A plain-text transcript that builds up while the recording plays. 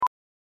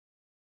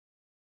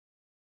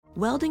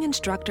Welding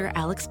instructor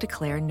Alex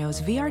DeClaire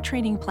knows VR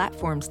training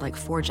platforms like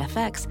Forge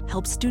FX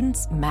help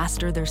students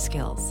master their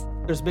skills.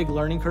 There's a big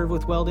learning curve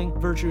with welding.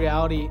 Virtual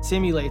reality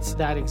simulates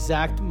that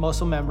exact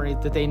muscle memory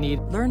that they need.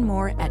 Learn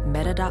more at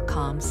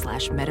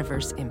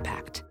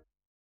meta.com/metaverseimpact.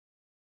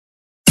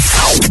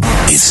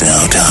 It's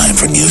now time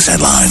for news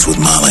headlines with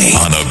Molly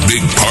on a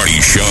Big Party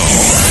Show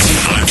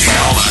on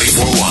Channel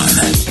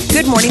 94.1.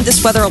 Good morning.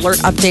 This weather alert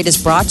update is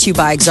brought to you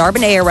by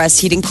Exarban ARS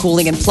Heating,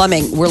 Cooling, and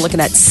Plumbing. We're looking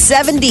at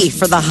 70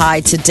 for the high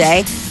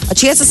today. A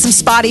chance of some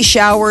spotty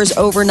showers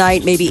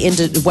overnight, maybe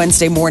into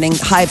Wednesday morning.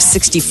 High of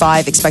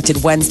 65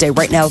 expected Wednesday.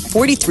 Right now,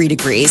 43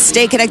 degrees.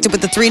 Stay connected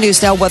with the 3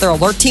 News Now Weather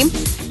Alert Team.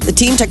 The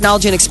team,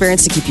 technology, and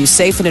experience to keep you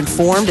safe and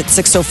informed. At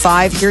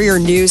 6:05, here are your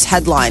news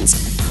headlines.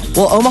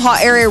 Well, Omaha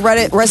area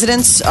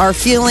residents are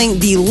feeling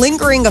the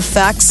lingering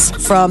effects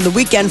from the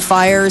weekend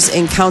fires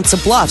in Council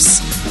Bluffs.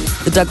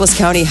 The Douglas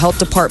County Health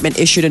Department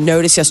issued a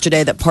notice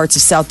yesterday that parts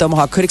of South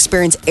Omaha could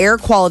experience air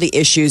quality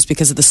issues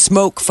because of the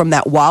smoke from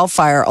that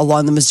wildfire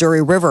along the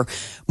Missouri River.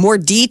 More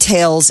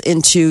details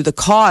into the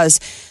cause.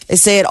 They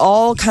say it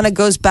all kind of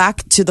goes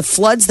back to the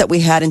floods that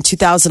we had in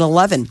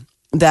 2011.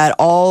 That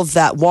all of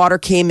that water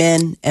came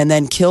in and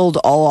then killed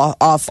all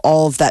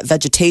of that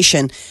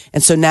vegetation.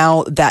 And so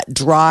now that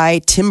dry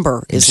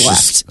timber is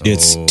left.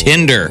 It's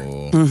tinder.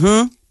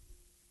 Mm-hmm.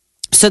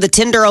 So the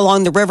tinder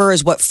along the river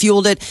is what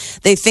fueled it.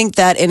 They think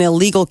that an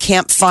illegal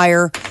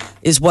campfire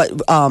is what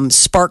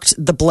sparked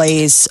the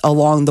blaze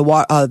along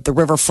the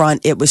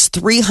riverfront. It was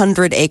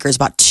 300 acres,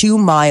 about 2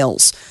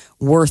 miles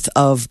worth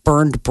of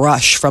burned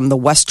brush from the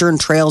Western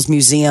Trails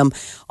Museum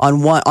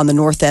on the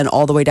north end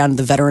all the way down to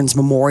the Veterans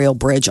Memorial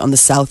Bridge on the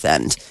south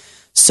end.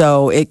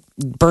 So it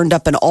burned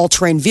up an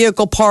all-terrain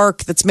vehicle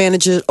park that's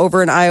managed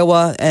over in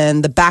Iowa,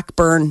 and the back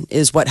burn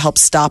is what helped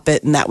stop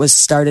it, and that was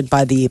started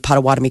by the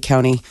Potawatomi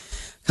County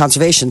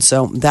Conservation.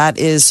 So that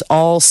is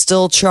all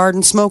still charred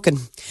and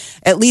smoking.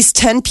 At least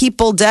 10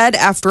 people dead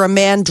after a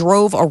man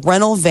drove a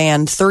rental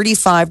van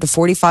 35 to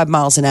 45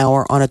 miles an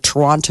hour on a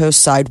Toronto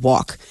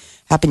sidewalk.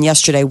 Happened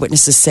yesterday.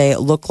 Witnesses say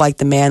it looked like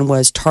the man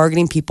was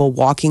targeting people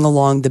walking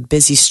along the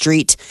busy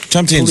street.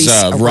 Something's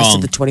Police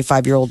wrong. The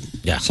 25-year-old.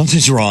 Yeah,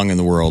 something's wrong in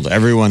the world.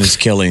 Everyone is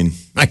killing.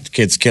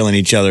 Kids killing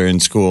each other in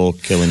school,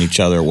 killing each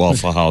other at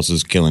Waffle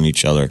Houses, killing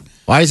each other.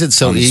 Why is it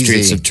so on the easy?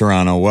 Streets of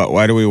Toronto.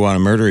 Why do we want to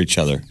murder each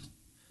other?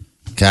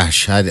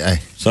 Gosh,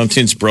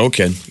 something's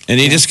broken, and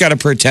you just got to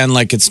pretend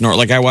like it's not.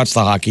 Like I watched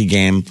the hockey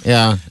game.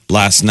 Yeah.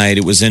 Last night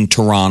it was in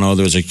Toronto.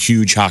 There was a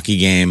huge hockey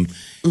game.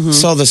 Mm-hmm.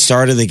 So the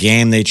start of the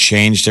game, they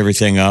changed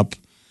everything up.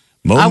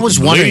 I was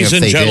wondering Ladies if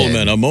and they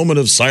gentlemen, did. a moment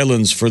of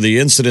silence for the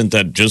incident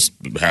that just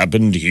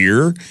happened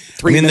here.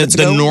 3 minutes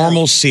the ago?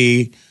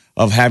 normalcy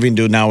of having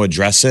to now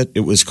address it.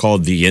 It was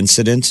called the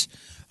incident.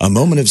 A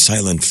moment of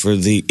silence for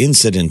the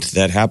incident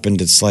that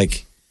happened. It's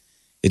like,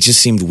 it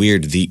just seemed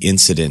weird, the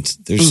incident.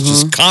 There's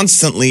just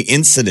constantly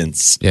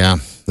incidents. Yeah,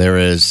 there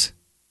is.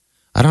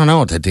 I don't know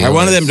what to do. I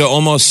wanted them to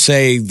almost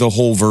say the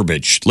whole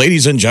verbiage.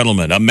 Ladies and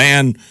gentlemen, a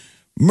man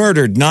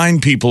murdered 9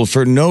 people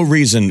for no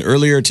reason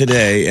earlier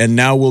today, and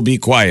now we'll be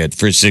quiet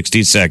for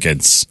 60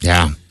 seconds.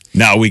 Yeah.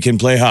 Now we can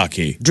play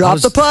hockey. Drop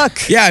the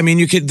puck. Yeah, I mean,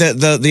 you could.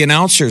 The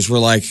announcers were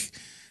like,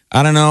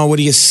 I don't know. What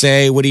do you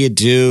say? What do you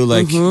do?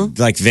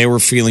 Like they were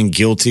feeling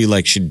guilty.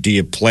 Like, do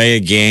you play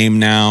a game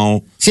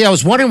now? See, I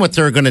was wondering what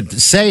they were going to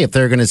say, if they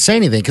were going to say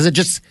anything, because it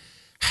just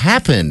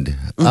happened.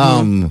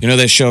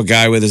 They show a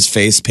guy with his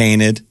face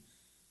painted.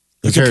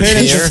 Look, I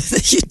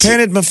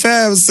painted my face.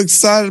 I was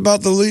excited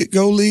about the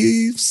Go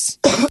Leafs.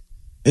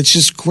 It's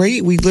just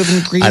great. We live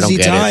in crazy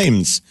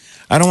times.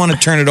 I don't want to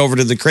turn it over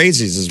to the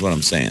crazies, is what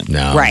I'm saying.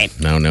 No. Right.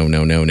 No.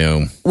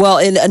 Well,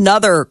 in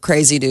another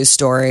crazy news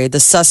story, the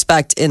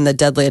suspect in the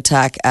deadly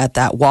attack at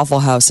that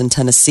Waffle House in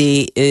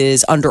Tennessee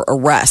is under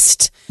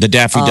arrest. The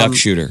Daffy Duck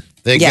shooter.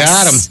 They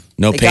got him.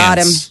 No they pants. got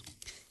him.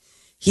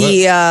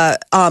 He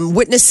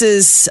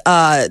witnesses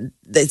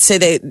they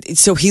say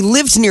so he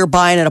lived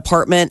nearby in an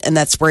apartment, and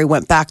that's where he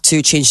went back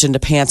to, changed into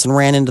pants, and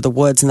ran into the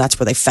woods, and that's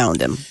where they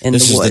found him in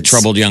This the is woods. the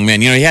troubled young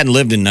man. He hadn't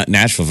lived in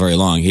Nashville very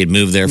long. He had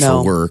moved there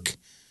for work.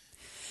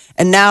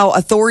 And now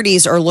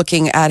authorities are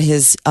looking at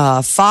his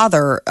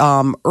father.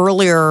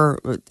 Earlier,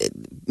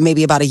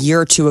 maybe about a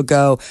year or two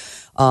ago,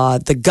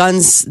 the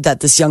guns that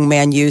this young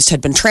man used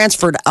had been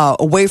transferred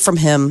away from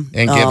him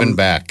And given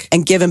back.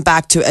 and given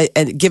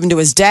to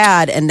his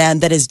dad, and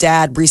then that his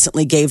dad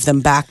recently gave them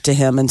back to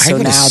him, and so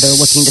now they're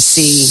looking to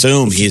see.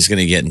 Assume he's going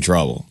to get in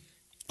trouble.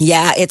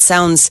 Yeah, it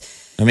sounds.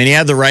 I mean, he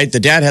had the right. The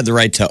dad had the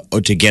right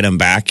to get him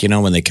back.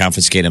 When they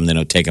confiscate him, they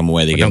don't take him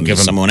away. They give him to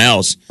someone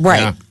else. Right.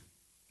 Yeah.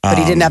 But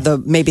he didn't have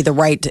the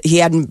right. He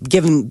hadn't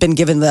been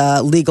given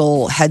the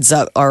legal heads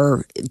up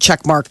or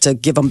check mark to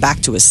give him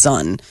back to his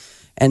son.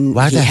 And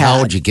Why the hell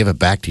would you give it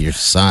back to your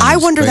son? I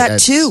wonder that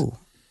too.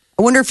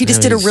 I wonder if he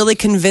just did a really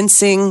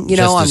convincing,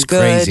 I'm good.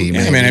 Crazy,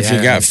 I mean, if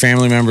you got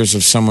family members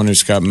of someone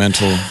who's got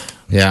mental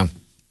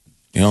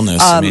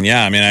illness,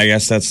 I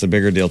guess that's the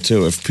bigger deal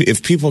too.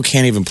 If people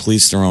can't even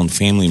police their own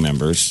family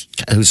members,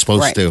 who's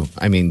supposed to?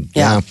 I mean,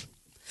 Yeah.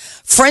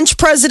 French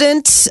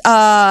President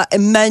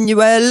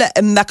Emmanuel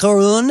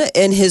Macron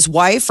and his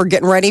wife are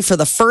getting ready for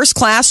the first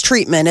class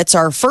treatment. It's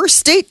our first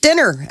state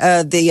dinner,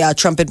 the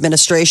Trump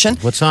administration.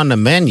 What's on the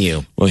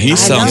menu? Well, he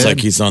sounds like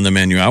he's on the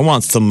menu. I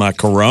want some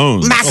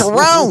macarons.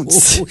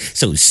 Macarons.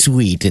 So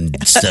sweet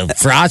and so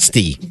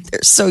frosty.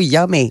 They're so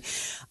yummy.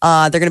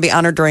 They're going to be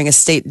honored during a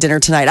state dinner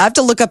tonight. I have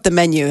to look up the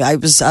menu. I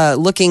was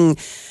looking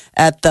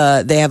at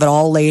they have it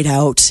all laid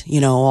out.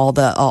 You know, all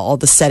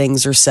the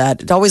settings are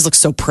set. It always looks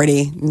so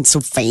pretty and so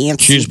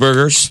fancy.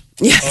 Cheeseburgers.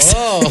 Yes.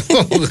 Oh,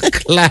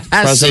 classic.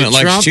 President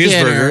likes Trump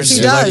cheeseburgers.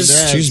 He does.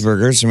 Likes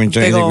cheeseburgers. I mean,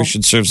 don't you think we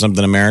should serve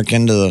something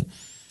American to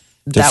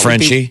the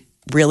Frenchie?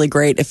 Really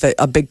great if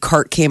a big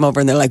cart came over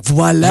and they're like,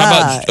 voila.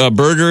 How about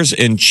burgers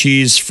and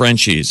cheese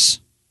Frenchies?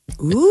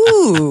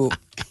 Ooh.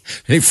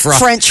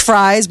 French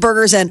fries,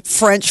 burgers and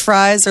French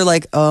fries are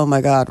like, oh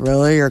my God,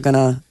 really? You're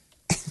gonna.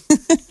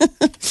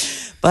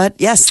 But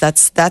yes,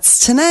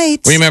 that's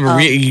tonight. Well, remember,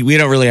 we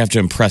don't really have to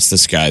impress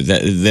this guy.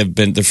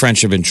 The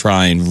French have been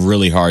trying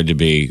really hard to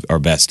be our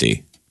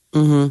bestie.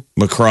 Mm-hmm.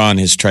 Macron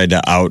has tried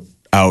to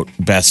out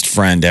best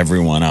friend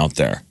everyone out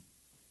there.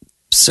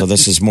 So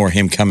this is more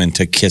him coming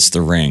to kiss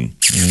the ring.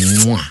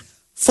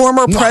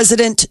 Former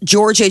President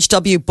George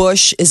H.W.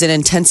 Bush is in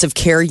intensive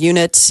care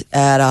unit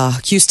at a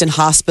Houston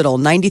hospital.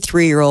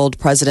 93-year-old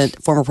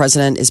former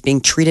president, is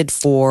being treated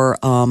for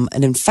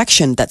an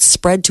infection that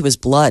spread to his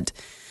blood.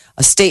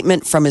 A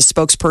statement from his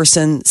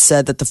spokesperson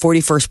said that the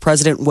 41st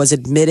president was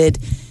admitted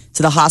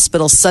to the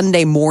hospital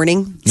Sunday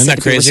morning. Isn't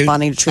that crazy?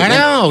 Responding to treatment.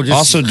 I know.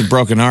 Also, the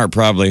broken heart,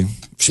 probably.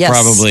 Yes.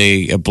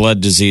 Probably a blood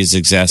disease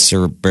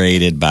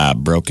exacerbated by a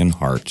broken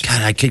heart.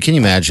 God, can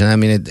you imagine? I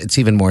mean, it's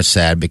even more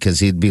sad because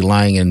he'd be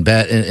lying in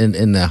bed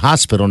in the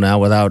hospital now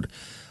without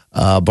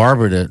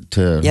Barbara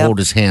to hold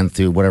his hand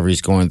through whatever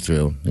he's going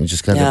through. He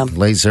just kind of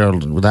lays there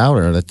without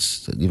her.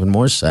 That's even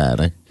more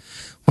sad.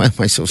 Why am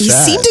I so sad? He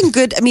seemed in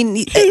good. I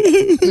mean,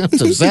 I'm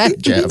so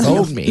sad, Jeff.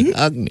 Hug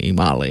me,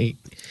 Molly.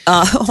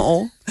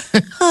 Hug.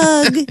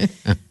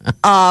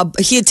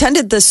 He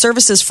attended the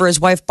services for his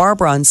wife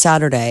Barbara on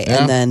Saturday,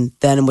 and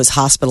then was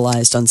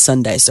hospitalized on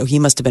Sunday. So he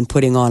must have been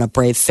putting on a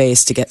brave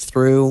face to get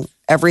through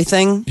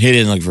everything. He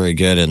didn't look very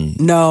good at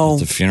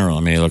the funeral.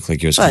 I mean, he looked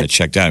like he was kind of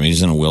checked out. I mean,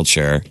 he's in a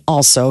wheelchair.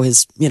 Also,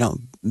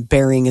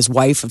 burying his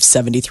wife of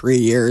 73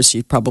 years,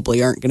 you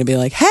probably aren't going to be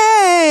like,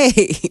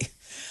 hey.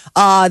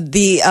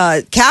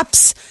 The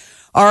Caps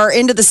are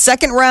into the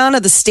second round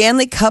of the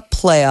Stanley Cup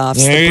playoffs.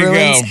 There the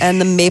Bruins go. and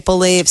the Maple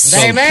Leafs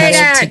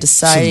headed to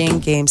deciding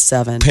Game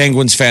 7.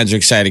 Penguins fans are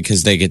excited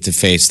because they get to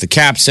face the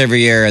Caps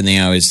every year, and they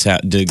always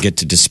get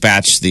to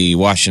dispatch the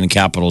Washington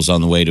Capitals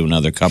on the way to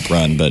another Cup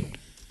run. But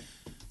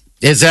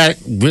is that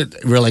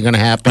really going to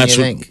happen? You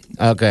think?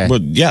 Okay.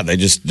 Well, yeah, they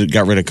just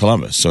got rid of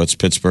Columbus, so it's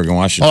Pittsburgh and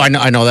Washington. Oh,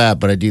 I know that,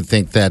 but I do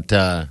think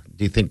that.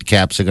 Do you think the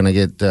Caps are going to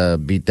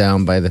get beat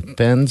down by the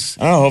Pens?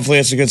 Oh, hopefully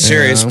it's a good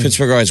series.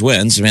 Pittsburgh always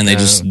wins. I mean, they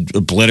just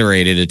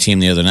obliterated a team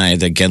the other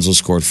night. That Gensel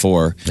scored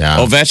 4. Yeah.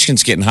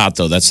 Ovechkin's getting hot,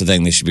 though. That's the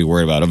thing they should be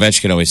worried about.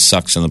 Ovechkin always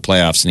sucks in the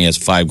playoffs, and he has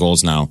 5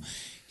 goals now.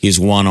 He's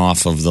 1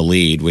 off of the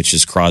lead, which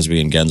is Crosby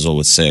and Gensel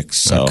with 6.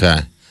 So okay.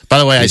 By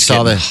the way, I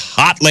saw the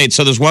hot late.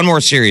 So there's one more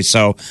series.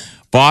 So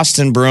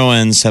Boston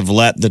Bruins have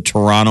let the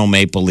Toronto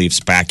Maple Leafs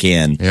back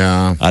in.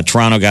 Yeah.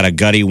 Toronto got a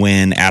gutty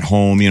win at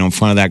home, in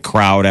front of that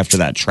crowd after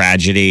that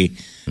tragedy.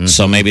 Mm-hmm.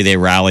 So maybe they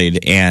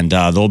rallied, and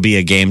there'll be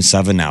a Game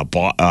 7 now. In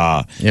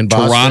Boston?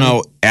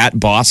 Toronto at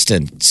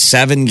Boston.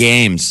 7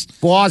 games.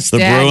 Boston.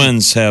 The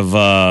Bruins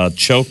have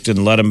choked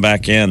and let them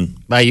back in.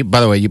 By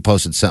the way, you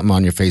posted something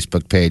on your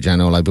Facebook page. I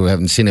know a lot of people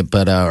haven't seen it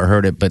or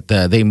heard it, but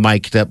they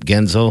mic'd up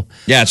Gensel.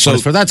 Yeah, so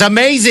that's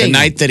amazing. The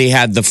night that he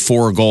had the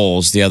 4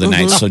 goals the other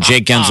night. So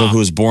Jake Gensel, who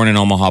was born in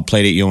Omaha,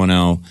 played at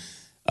UNO.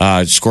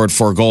 Scored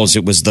 4 goals.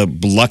 It was the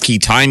lucky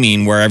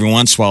timing where every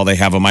once in a while they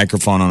have a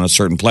microphone on a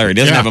certain player. He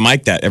doesn't have a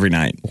mic that every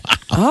night. Wow.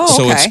 Oh,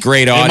 so it's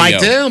great audio. They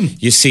mic'd him.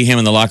 You see him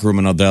in the locker room,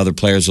 and the other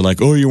players are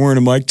like, "Oh, you're wearing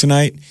a mic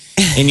tonight?"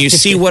 And you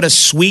see what a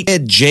sweet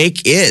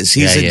Jake is.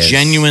 He's a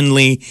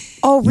genuinely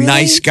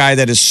nice guy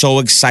that is so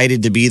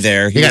excited to be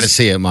there. You got to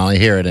see it, Molly.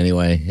 Hear it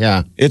anyway.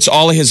 Yeah. It's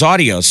all of his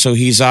audio. So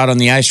he's out on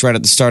the ice right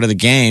at the start of the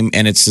game,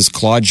 and it's this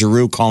Claude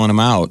Giroux calling him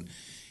out.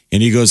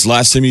 And he goes,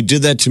 last time you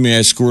did that to me,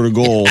 I scored a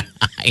goal.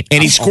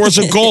 And he scores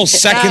a goal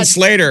seconds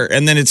later.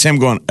 And then it's him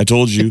going, I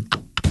told you.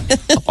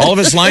 All of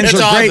his lines are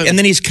great. Awesome. And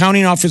then he's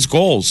counting off his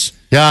goals.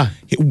 Yeah.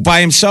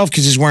 By himself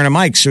because he's wearing a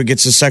mic. So he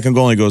gets his second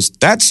goal and he goes,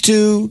 that's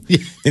 2.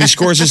 And he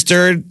scores his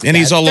third. And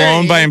he's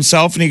alone by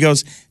himself. And he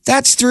goes,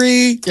 that's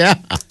 3. Yeah.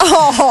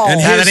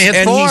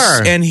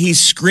 Oh. And he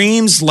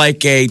screams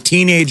like a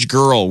teenage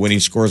girl when he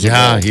scores a goal.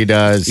 Yeah, he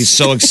does. He's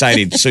so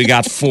excited. So he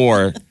got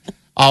 4.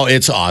 Oh,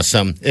 it's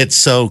awesome. It's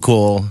so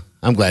cool.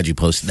 I'm glad you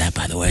posted that,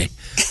 by the way.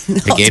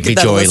 It gave me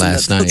joy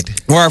last night.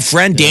 Well, our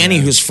friend Danny,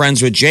 who's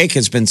friends with Jake,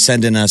 has been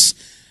sending us,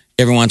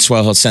 every once in a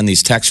while, he'll send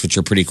these texts, which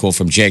are pretty cool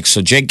from Jake.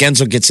 So Jake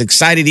Gensel gets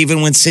excited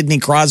even when Sidney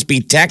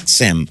Crosby texts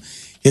him,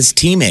 his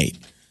teammate.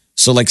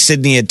 So,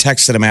 Sidney had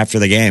texted him after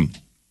the game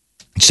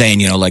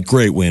saying,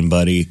 great win,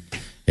 buddy.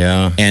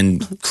 Yeah.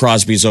 And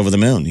Crosby's over the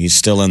moon. He's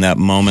still in that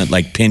moment,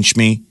 pinch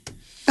me.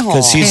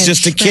 because he's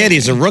just a kid.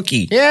 He's a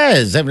rookie.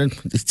 Yes.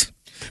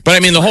 But I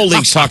mean, the whole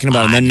league's talking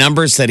about him. The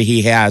numbers that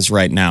he has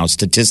right now,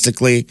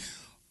 statistically,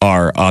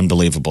 are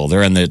unbelievable.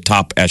 They're in the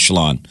top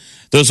echelon.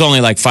 There's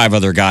only like 5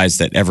 other guys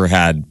that ever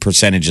had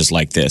percentages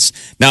like this.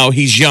 Now,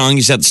 he's young.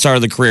 He's at the start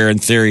of the career. In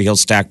theory, he'll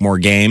stack more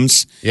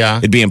games. Yeah.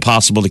 It'd be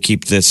impossible to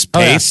keep this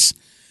pace.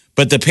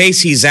 But the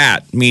pace he's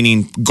at,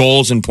 meaning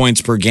goals and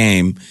points per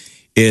game,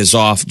 is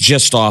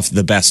just off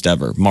the best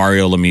ever.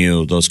 Mario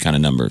Lemieux, those kind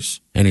of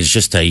numbers. And he's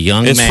just a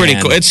young man. It's pretty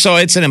cool.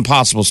 It's an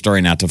impossible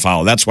story not to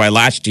follow. That's why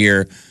last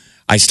year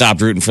I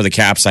stopped rooting for the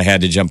Caps. I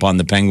had to jump on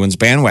the Penguins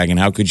bandwagon.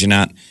 How could you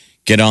not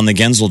get on the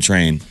Gensel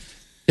train?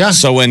 Yeah.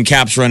 So when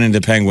Caps run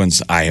into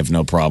Penguins, I have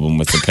no problem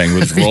with the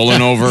Penguins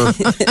rolling over.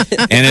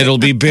 And it'll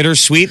be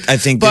bittersweet, I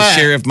think, this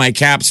year if my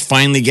Caps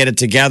finally get it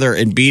together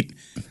and beat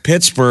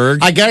Pittsburgh.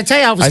 I got to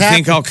tell you, I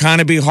think I'll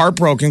kind of be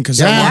heartbroken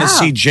because I want to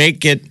see Jake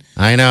get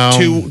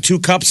two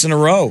cups in a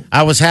row.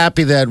 I was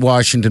happy that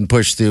Washington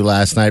pushed through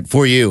last night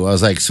for you. I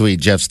was like, sweet,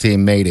 Jeff's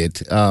team made it.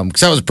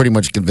 Because I was pretty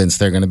much convinced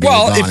they're going to be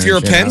if you're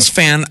a Pens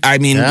fan, I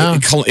mean,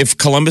 if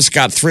Columbus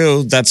got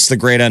through, that's the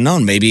great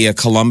unknown. Maybe a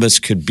Columbus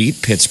could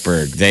beat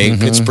Pittsburgh.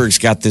 Pittsburgh's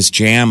got this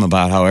jam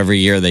about how every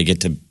year they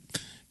get to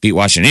beat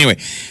Washington.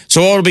 Anyway,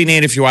 so it'll be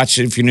neat if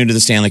you're new to the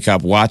Stanley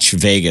Cup. Watch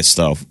Vegas,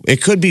 though.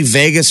 It could be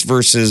Vegas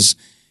versus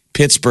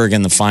Pittsburgh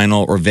in the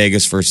final or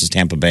Vegas versus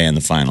Tampa Bay in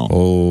the final.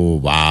 Oh,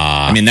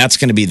 wow. I mean, that's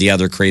going to be the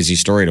other crazy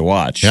story to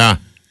watch. Yeah.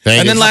 Vegas.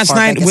 And then last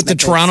night with the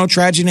Toronto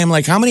tragedy, I'm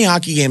like, how many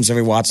hockey games have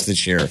we watched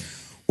this year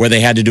where they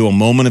had to do a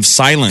moment of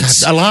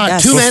silence? That's a lot.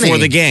 Yes. Too many. Before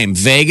the game.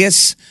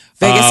 Vegas.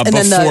 And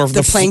then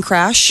the plane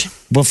crash.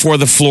 Before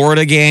the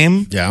Florida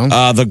game.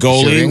 Yeah. The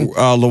goalie,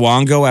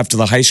 Luongo, after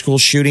the high school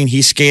shooting,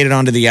 he skated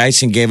onto the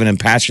ice and gave an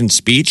impassioned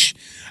speech.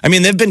 I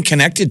mean, they've been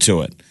connected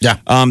to it. Yeah.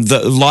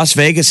 The Las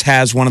Vegas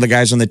has one of the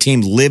guys on the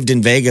team lived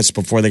in Vegas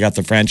before they got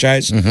the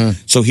franchise.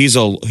 Mm-hmm. So he's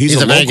a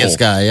local Vegas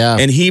guy, yeah.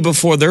 And he,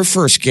 before their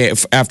first game,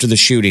 after the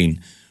shooting,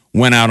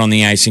 went out on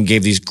the ice and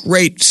gave these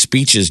great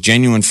speeches,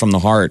 genuine from the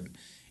heart.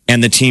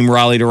 And the team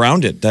rallied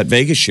around it, that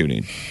Vegas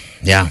shooting.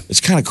 Yeah.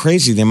 It's kind of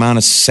crazy, the amount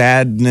of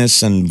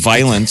sadness and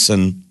violence.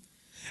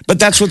 But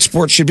that's what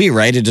sports should be,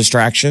 right? A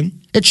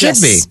distraction? It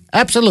should be.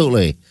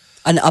 Absolutely.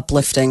 An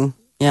uplifting.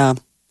 Yeah.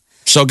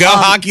 So go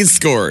hockey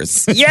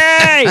scores. Yay!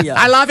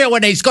 I love it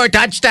when they score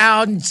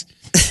touchdowns.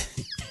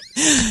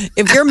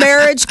 If your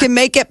marriage can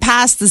make it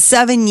past the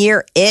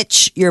 7-year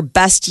itch, your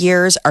best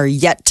years are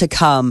yet to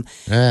come.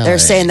 Really? They're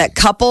saying that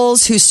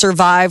couples who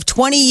survive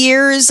 20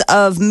 years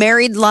of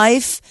married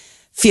life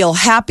feel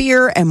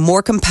happier and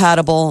more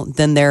compatible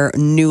than their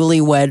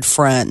newlywed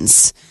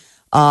friends.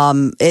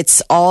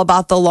 It's all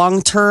about the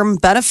long-term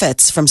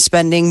benefits from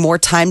spending more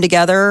time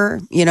together.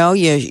 You know,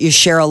 you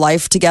share a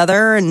life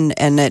together and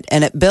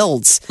it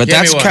builds. But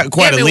that's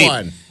quite a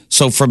leap.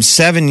 So from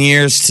 7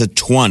 years to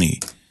 20,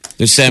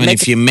 there's 7.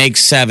 If you make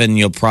 7,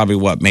 you'll probably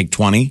make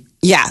 20?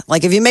 Yeah.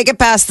 Like if you make it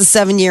past the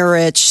 7-year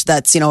itch,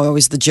 that's,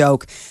 always the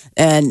joke.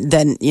 And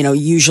then,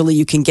 usually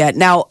you can get.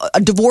 Now,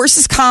 a divorce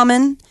is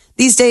common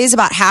these days.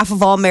 About half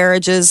of all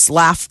marriages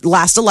last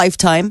a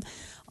lifetime.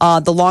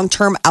 The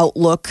long-term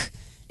outlook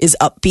is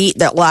upbeat,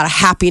 that a lot of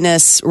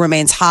happiness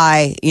remains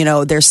high.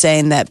 They're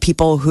saying that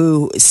people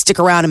who stick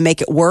around and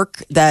make it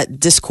work,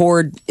 that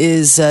discord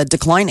is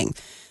declining.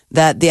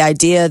 That the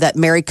idea that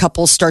married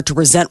couples start to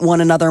resent one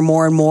another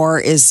more and more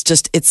is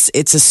just,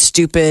 it's a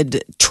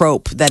stupid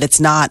trope, that it's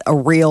not a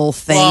real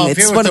thing. Well,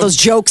 it's one of those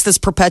jokes that's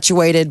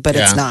perpetuated, but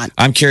it's not.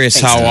 I'm curious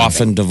how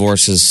often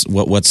divorces,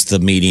 what's the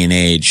median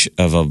age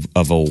of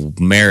a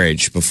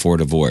marriage before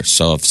divorce?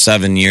 So if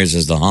 7 years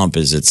is the hump,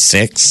 is it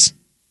 6?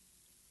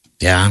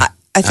 Yeah.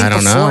 I think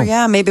don't before, know.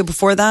 Yeah, maybe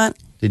before that.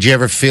 Did you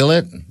ever feel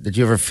it? Did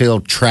you ever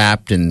feel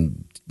trapped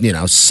and,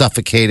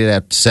 suffocated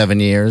after 7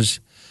 years?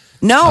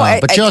 No.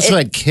 But you also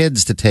had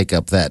kids to take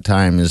up that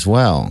time as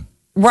well.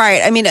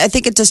 Right. I mean, I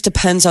think it just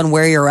depends on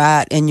where you're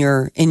at in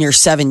your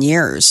 7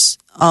 years.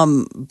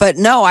 But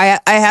no, I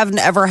haven't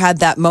ever had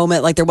that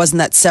moment. Like there wasn't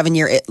that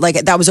 7-year,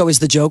 like that was always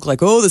the joke,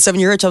 like, oh, the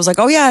 7-year itch. I was like,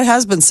 oh yeah, it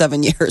has been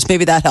 7 years.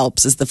 Maybe that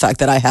helps, is the fact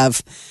that I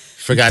have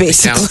forgot to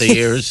count the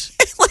years.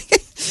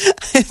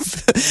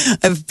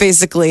 I've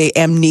basically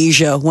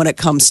amnesia when it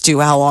comes to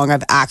how long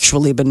I've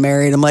actually been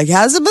married. I'm like,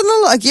 has it been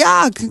like,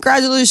 yeah,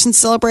 congratulations,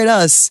 celebrate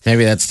us.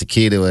 Maybe that's the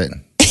key to it.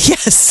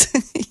 Yes.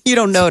 You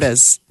don't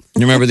notice.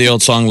 You remember the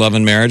old song Love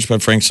and Marriage by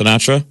Frank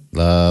Sinatra?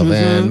 Love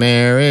and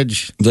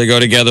marriage. They go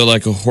together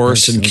like a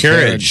horse and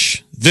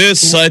carriage.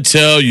 This I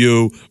tell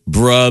you,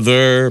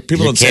 brother.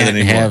 People don't say that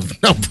anymore.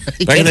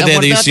 Back in the day,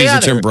 they used to use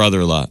the term brother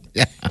a lot.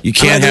 Yeah. You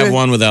can't have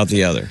one without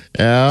the other.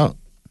 Yeah.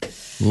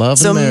 Love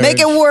so and marriage. Make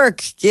it work,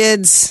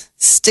 kids.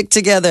 Stick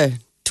together.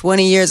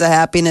 20 years of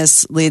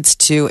happiness leads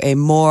to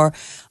 20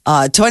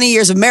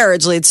 years of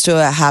marriage leads to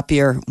a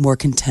happier, more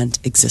content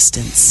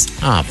existence.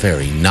 Ah,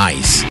 very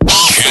nice.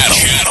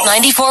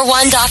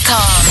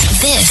 Channel941.com.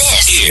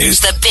 This is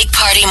the Big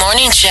Party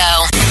Morning Show.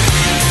 All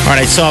right,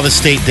 I saw the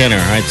state dinner.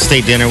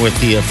 State dinner with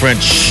the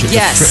French.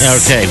 Yes.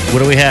 Okay,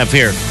 what do we have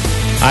here?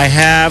 I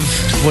have.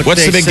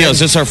 What's the big deal? Is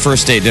this our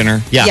first date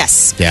dinner? Yeah.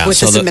 Yes. Yeah. With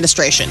this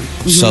administration.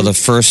 So the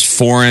first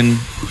foreign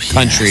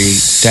country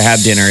to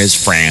have dinner is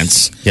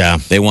France. Yeah.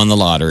 They won the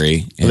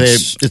lottery.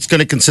 It's going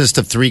to consist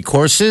of 3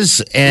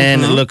 courses,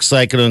 and it looks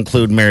like it'll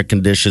include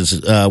American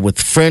dishes with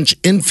French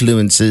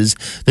influences.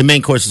 The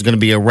main course is going to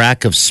be a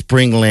rack of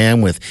spring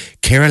lamb with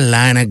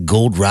Carolina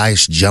gold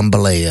rice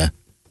jambalaya.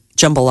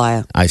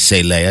 Jambalaya. I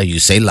say Leia, you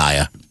say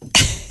Liar.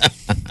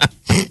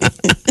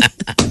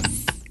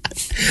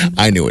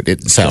 I knew it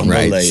didn't sound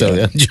right.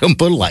 So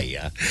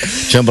jambalaya.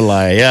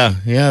 Jambalaya.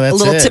 Yeah, that's a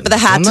little it. tip of the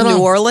hat to New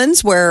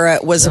Orleans, where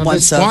it was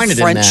once a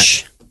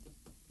French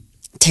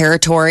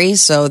territory.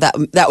 So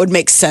that would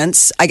make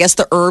sense. I guess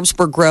the herbs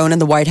were grown in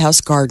the White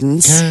House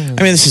gardens. I mean,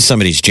 this is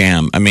somebody's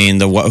jam. I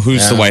mean,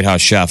 who's the White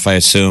House chef? I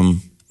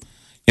assume.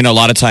 You know, a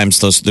lot of times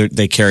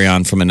they carry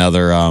on from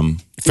another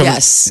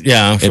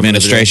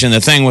administration.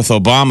 The thing with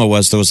Obama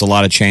was there was a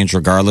lot of change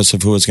regardless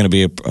of who was going to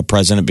be a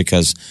president,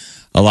 because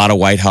a lot of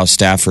White House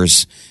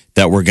staffers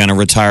that were going to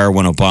retire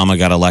when Obama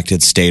got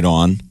elected stayed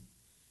on,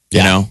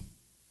 you know,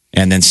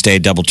 and then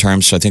stayed double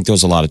term. So I think there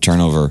was a lot of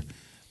turnover.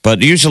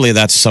 But usually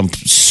that's some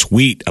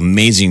sweet,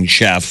 amazing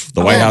chef,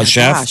 the White House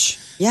chef. Gosh.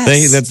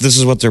 Yes. This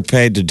is what they're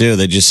paid to do.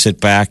 They just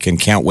sit back and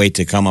can't wait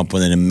to come up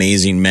with an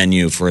amazing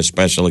menu for a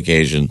special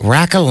occasion.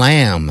 Rack of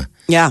lamb.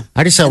 Yeah.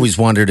 I just always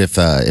wondered if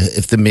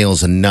the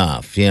meal's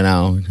enough, you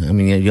know. I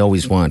mean, you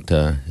always want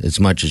as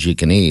much as you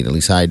can eat. At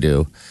least I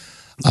do.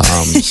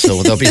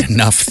 So there'll be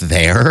enough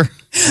there.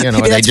 You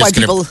know, that's why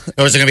people.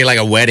 Or is it going to be like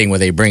a wedding where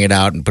they bring it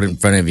out and put it in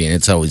front of you, and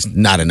it's always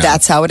not enough?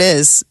 That's how it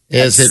is.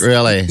 Is it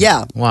really?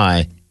 Yeah.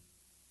 Why?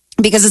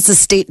 Because it's a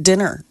state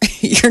dinner.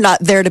 You're not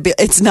there to be.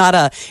 It's not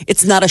a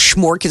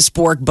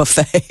smorgasbord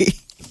buffet.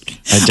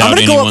 I doubt I'm going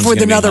to go up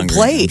with another hungry.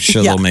 plate. I'm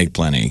sure they'll make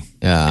plenty.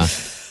 Yeah.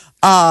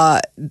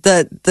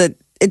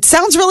 It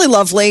sounds really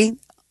lovely.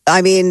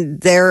 I mean,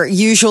 they're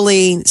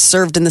usually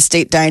served in the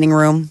state dining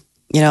room.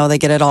 You know, they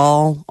get it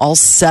all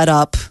set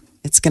up.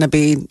 It's going to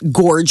be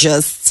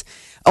gorgeous.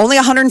 Only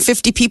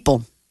 150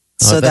 people.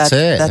 So that's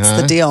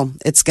the deal.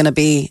 It's going to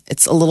be.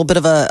 It's a little bit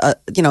of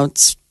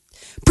it's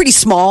pretty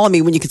small. I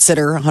mean, when you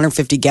consider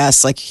 150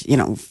 guests, like, you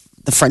know,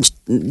 the French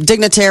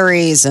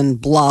dignitaries and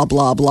blah,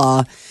 blah,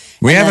 blah.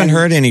 We haven't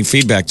heard any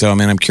feedback, though. I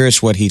mean, I'm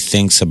curious what he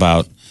thinks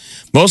about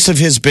most of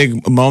his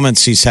big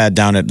moments he's had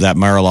down at that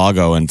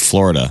Mar-a-Lago in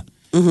Florida.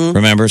 Mm-hmm.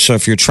 Remember? So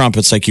if you're Trump,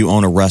 it's like you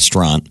own a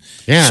restaurant.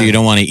 Yeah. So you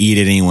don't want to eat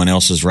at anyone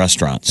else's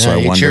restaurant. So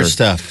I wonder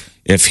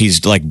if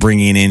he's like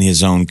bringing in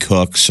his own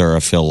cooks, or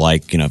if he'll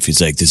like, you know, if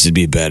he's like, this would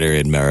be better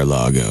at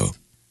Mar-a-Lago.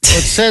 Well,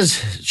 it says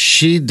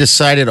she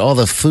decided all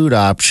the food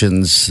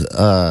options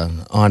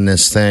on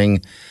this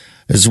thing,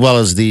 as well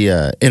as the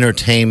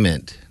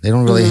entertainment. They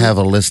don't really have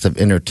a list of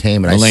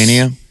entertainment.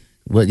 Melania?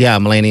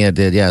 Melania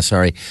did. Yeah,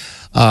 sorry.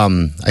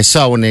 I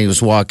saw when he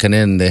was walking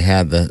in, they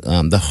had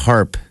the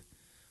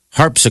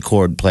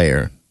harpsichord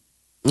player.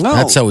 Oh.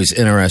 That's always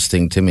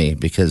interesting to me,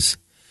 because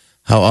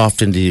how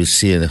often do you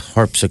see a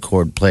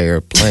harpsichord player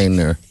playing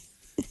their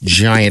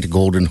giant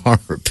golden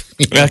harp?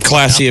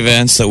 Classy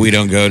events that we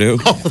don't go to.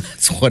 Oh,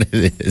 that's what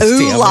it is.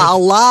 Ooh la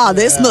la,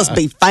 this must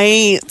be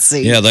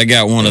fancy. Yeah, they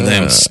got one of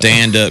them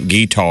stand-up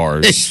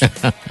guitars.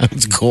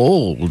 It's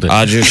gold.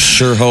 I just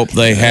sure hope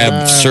they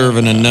have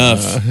serving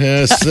enough.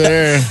 Yes,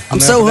 sir. I'm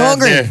so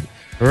hungry.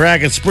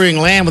 Rack of spring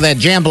lamb with that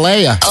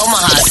jambalaya.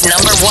 Omaha's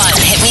 #1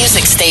 hit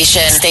music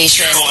station.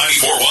 Channel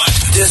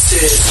 94.1. This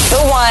is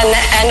the one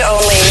and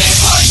only.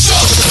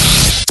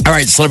 All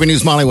right, Celebrity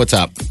News, Molly, what's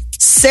up?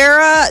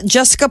 Sarah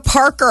Jessica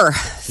Parker,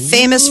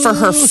 famous for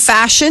her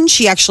fashion.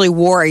 She actually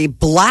wore a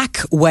black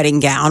wedding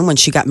gown when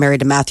she got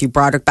married to Matthew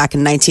Broderick back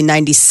in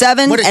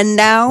 1997. And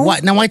now...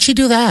 why'd she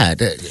do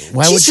that?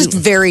 She's just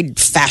very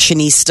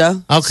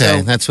fashionista. Okay,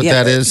 so, that's what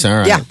that is? All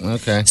right. Yeah.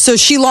 Okay. So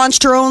she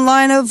launched her own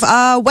line of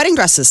wedding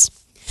dresses.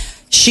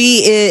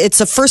 It's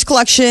a first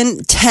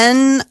collection,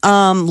 10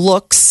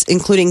 looks,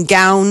 including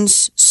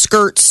gowns,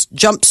 skirts,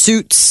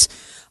 jumpsuits,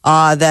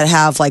 that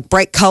have like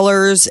bright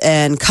colors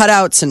and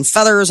cutouts and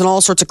feathers and all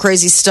sorts of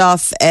crazy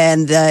stuff.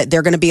 And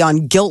they're going to be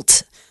on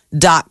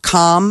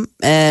gilt.com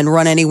and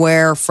run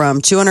anywhere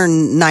from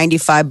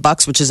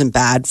 $295, which isn't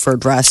bad for a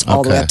dress,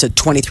 all the way up to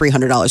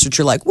 $2,300, which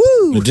you're like,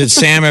 woo. Did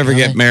Sam ever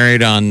get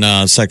married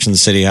on Sex and the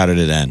City? How did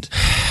it end?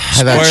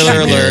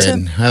 Spoiler alert.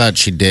 I thought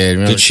she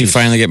did. Did she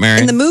finally get married?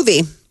 In the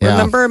movie. Yeah.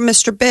 Remember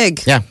Mr.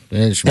 Big? Yeah.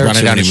 She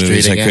running down the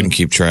street again. I couldn't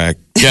keep track.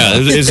 Yeah.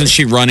 Isn't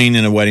she running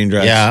in a wedding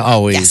dress? Yeah,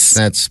 always. Yes.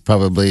 That's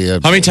probably... How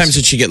many times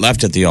did she get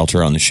left at the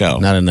altar on the show?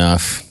 Not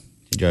enough.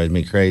 She drives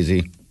me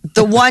crazy.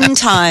 The one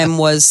time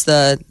was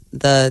the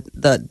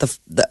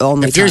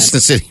only if you're a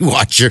City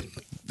watcher,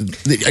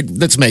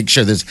 let's make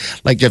sure there's,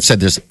 like Jeff said,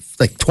 there's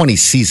like 20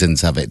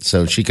 seasons of it.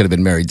 So she could have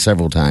been married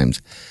several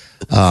times.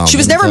 She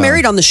was never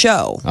married on the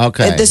show.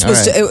 Okay.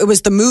 It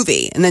was the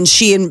movie. And then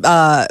she and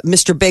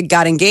Mr. Big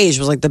got engaged.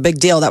 It was like the big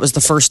deal. That was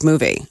the first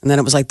movie. And then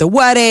it was like the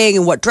wedding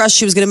and what dress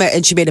she was going to make.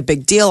 And she made a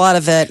big deal out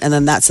of it. And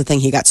then that's the thing.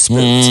 He got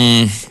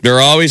spooked.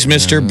 They're always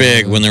Mr.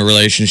 Big when the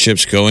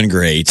relationship's going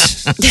great.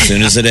 As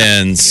soon as it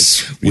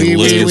ends,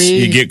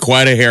 you get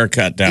quite a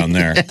haircut down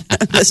there.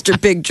 Mr.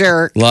 Big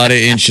Jerk. A lot of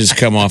inches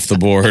come off the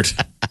board.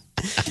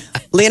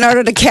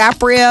 Leonardo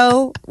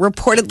DiCaprio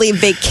reportedly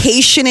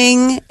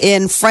vacationing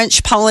in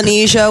French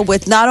Polynesia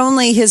with not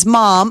only his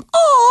mom,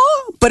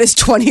 but his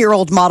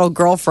 20-year-old model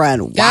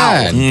girlfriend.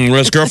 Wow.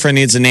 His girlfriend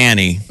needs a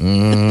nanny.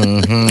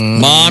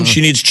 Mm-hmm. Mom,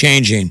 she needs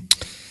changing.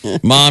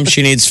 Mom,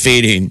 she needs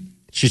feeding.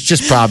 She's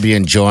just probably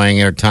enjoying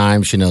her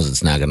time. She knows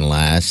it's not going to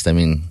last. I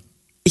mean...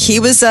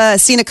 He was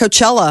seen at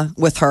Coachella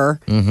with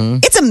her. Mm-hmm.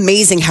 It's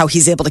amazing how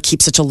he's able to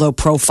keep such a low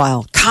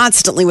profile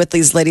constantly with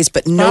these ladies,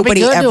 but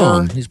nobody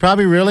ever. He's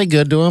probably really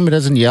good to him. He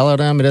doesn't yell at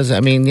him. He doesn't.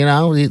 I mean, he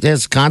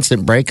has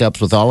constant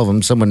breakups with all of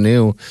them. Someone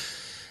new,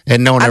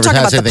 and no one ever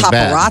has anything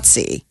bad. I'm talking about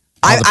the paparazzi.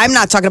 I'm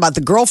not talking about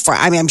the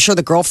girlfriend. I mean, I'm sure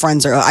the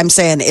girlfriends are. I'm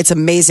saying it's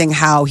amazing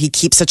how he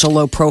keeps such a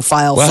low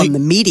profile from the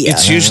media.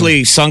 It's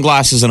usually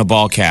sunglasses and a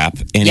ball cap,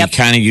 and he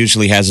kind of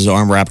usually has his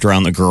arm wrapped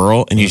around the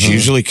girl, and he's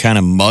usually kind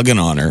of mugging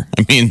on her.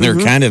 I mean, they're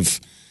kind of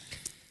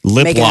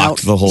lip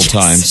locked the whole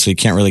time, so you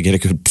can't really get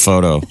a good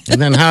photo.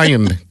 And then how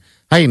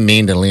are you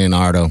mean to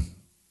Leonardo?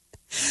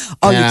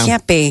 Oh, you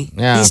can't be.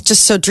 Yeah. He's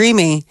just so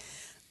dreamy.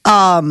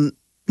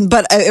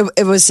 But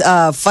it was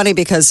funny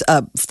because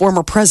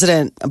former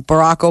President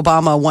Barack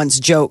Obama once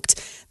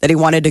joked that he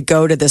wanted to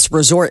go to this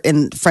resort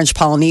in French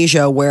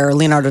Polynesia where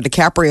Leonardo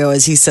DiCaprio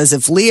is. He says,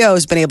 if Leo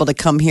has been able to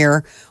come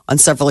here on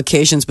several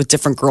occasions with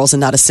different girls and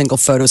not a single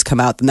photo's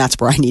come out, then that's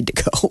where I need to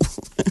go.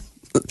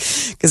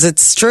 Because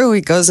it's true.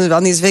 He goes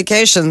on these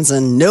vacations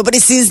and nobody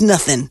sees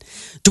nothing.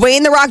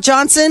 Dwayne "The Rock"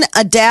 Johnson,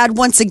 a dad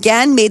once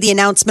again, made the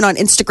announcement on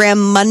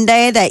Instagram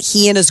Monday that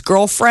he and his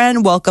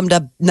girlfriend welcomed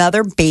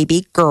another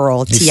baby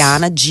girl,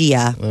 Tiana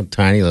Gia. A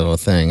tiny little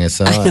thing.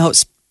 I know,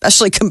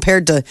 especially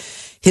compared to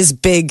his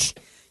big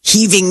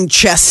heaving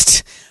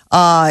chest.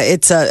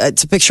 It's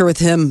a picture with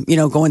him,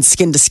 going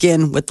skin to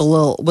skin with the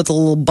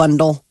little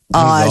bundle.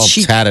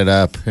 She's all tatted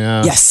up.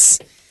 Yeah. Yes.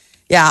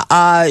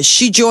 Yeah,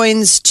 she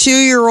joins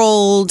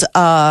 2-year-old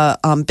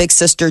big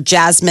sister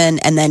Jasmine,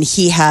 and then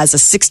he has a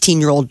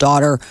 16-year-old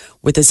daughter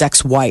with his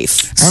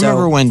ex-wife. I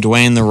remember when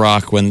Dwayne "The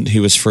Rock," when he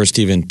was first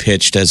even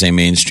pitched as a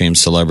mainstream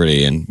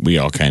celebrity, and we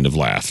all kind of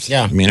laughed.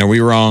 Yeah. I mean, are we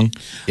wrong?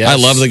 Yes. I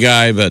love the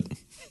guy, but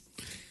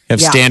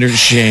have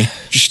standards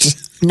changed?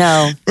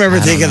 No. Remember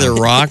thinking The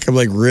Rock? I'm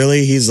like,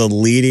 really? He's a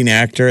leading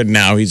actor, and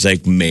now he's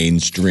like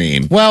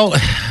mainstream. Well,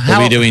 he'll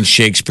be doing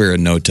Shakespeare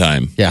in no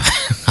time. Yeah,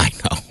 I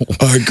know.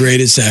 Our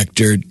greatest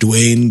actor,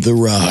 Dwayne "The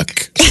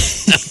Rock."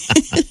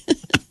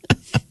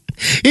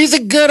 He's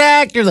a good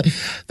actor.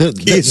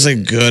 He's a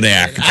good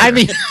actor. I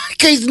mean,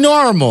 he's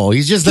normal.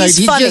 He's just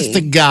he's just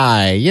a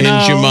guy, In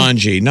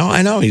Jumanji. No,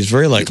 I know. He's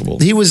very likable.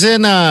 He was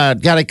in,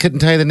 God, I couldn't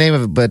tell you the name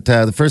of it, but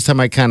the first time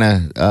I kind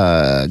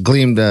of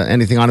gleamed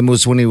anything on him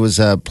was when he was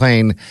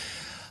playing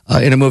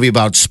in a movie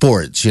about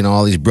sports,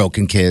 all these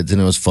broken kids, and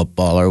it was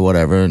football or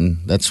whatever. And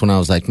that's when I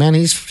was like, man,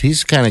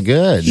 he's kind of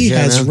good. He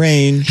has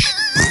range.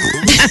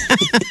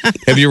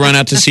 Have you run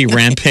out to see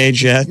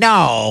Rampage yet?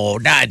 No,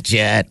 not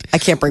yet. I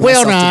can't bring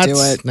myself to do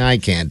it. No, I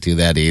can't do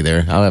that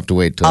either. I'll have to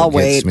wait till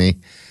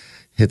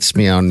hits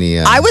me on the.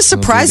 I was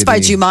surprised by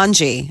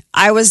Jumanji.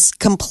 I was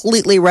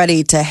completely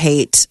ready to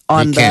hate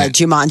on the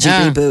Jumanji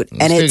reboot,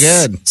 and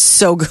it's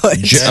so good.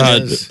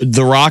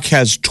 The Rock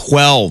has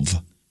 12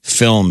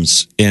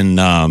 films in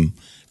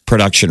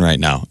production right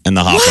now in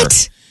the hopper.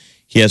 What?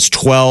 He has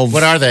 12.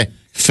 What are they?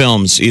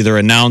 Films, either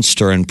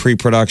announced or in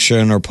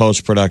pre-production or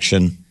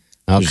post-production.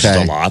 Okay. Which is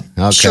a lot.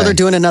 Okay. Sure, they're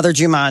doing another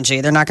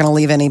Jumanji. They're not going to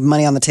leave any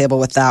money on the table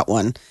with that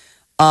one.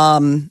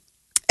 And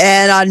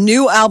a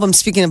new album,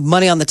 speaking of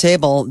money on the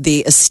table,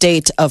 The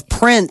Estate of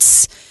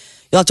Prince.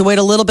 You'll have to wait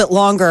a little bit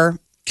longer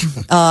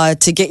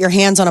to get your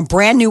hands on a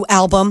brand new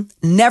album.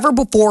 Never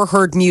before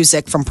heard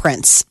music from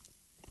Prince.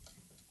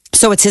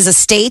 So it's his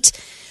estate.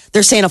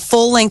 They're saying a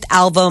full-length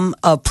album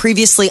of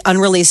previously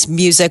unreleased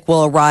music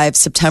will arrive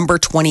September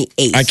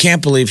 28th. I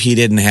can't believe he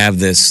didn't have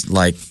this,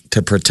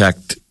 to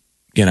protect,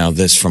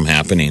 this from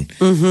happening.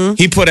 Mm-hmm.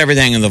 He put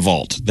everything in the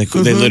vault. They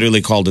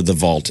literally called it the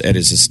vault at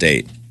his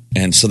estate.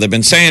 And so they've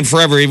been saying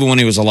forever, even when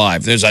he was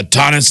alive, there's a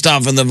ton of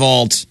stuff in the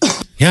vault.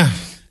 Yeah.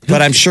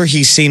 But I'm sure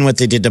he's seen what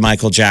they did to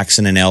Michael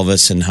Jackson and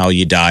Elvis and how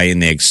you die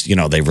and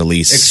they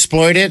release.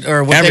 Exploit it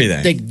or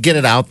everything. They get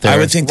it out there. I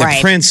would think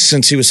that Prince,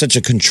 since he was such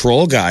a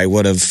control guy,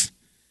 would have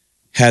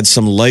had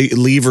some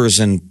levers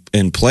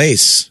in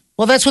place.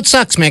 Well, that's what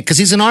sucks, man, because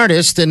he's an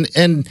artist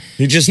and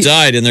he just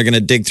died and they're going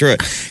to dig through it.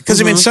 Because,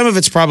 I mean, some of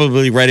it's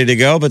probably ready to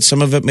go, but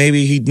some of it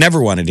maybe he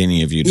never wanted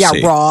any of you to see.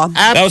 Yeah, raw.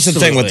 Absolutely. That was the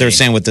thing, what they're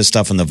saying with this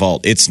stuff in the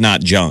vault. It's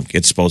not junk.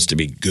 It's supposed to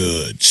be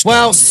good stuff.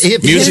 Well,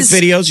 music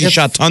videos, he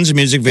shot tons of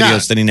music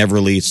videos that he never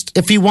released.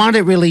 If he wanted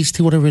it released,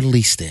 he would have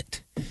released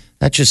it.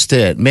 That's just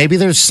it. Maybe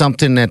there's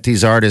something that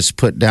these artists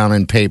put down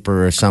in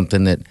paper or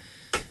something that.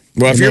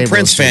 Well, if you're a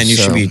Prince fan, you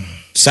should be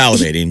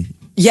salivating.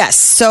 Yes.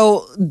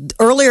 So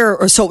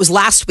it was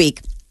last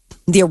week,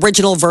 the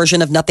original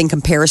version of Nothing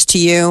Compares to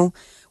You,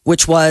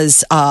 which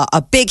was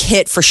a big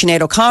hit for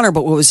Sinead O'Connor,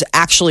 but was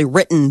actually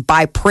written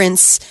by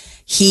Prince.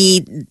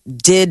 He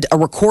did a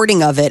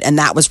recording of it, and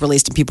that was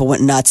released, and people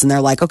went nuts. And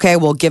they're like, okay,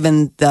 well,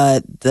 given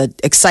the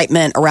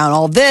excitement around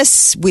all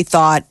this, we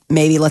thought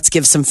maybe let's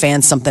give some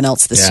fans something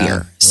else this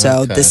year.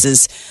 So this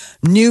is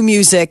new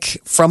music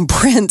from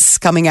Prince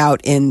coming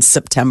out in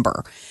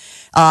September.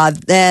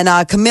 Then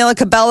Camila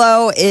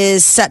Cabello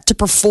is set to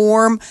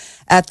perform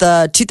at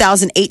the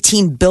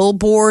 2018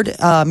 Billboard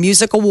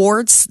Music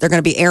Awards. They're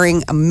going to be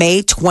airing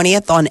May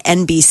 20th on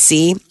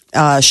NBC.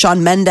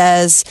 Shawn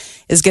Mendes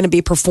is going to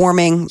be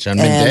performing. Shawn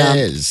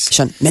Mendes.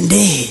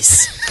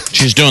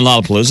 She's doing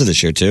Lollapalooza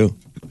this year, too.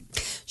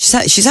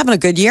 She's having a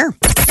good year.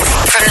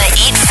 From the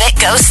Eat Fit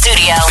Go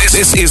studio.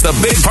 This is the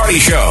Big Party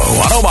Show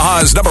on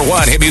Omaha's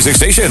 #1 hit music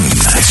station.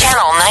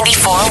 Channel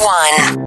 94.1.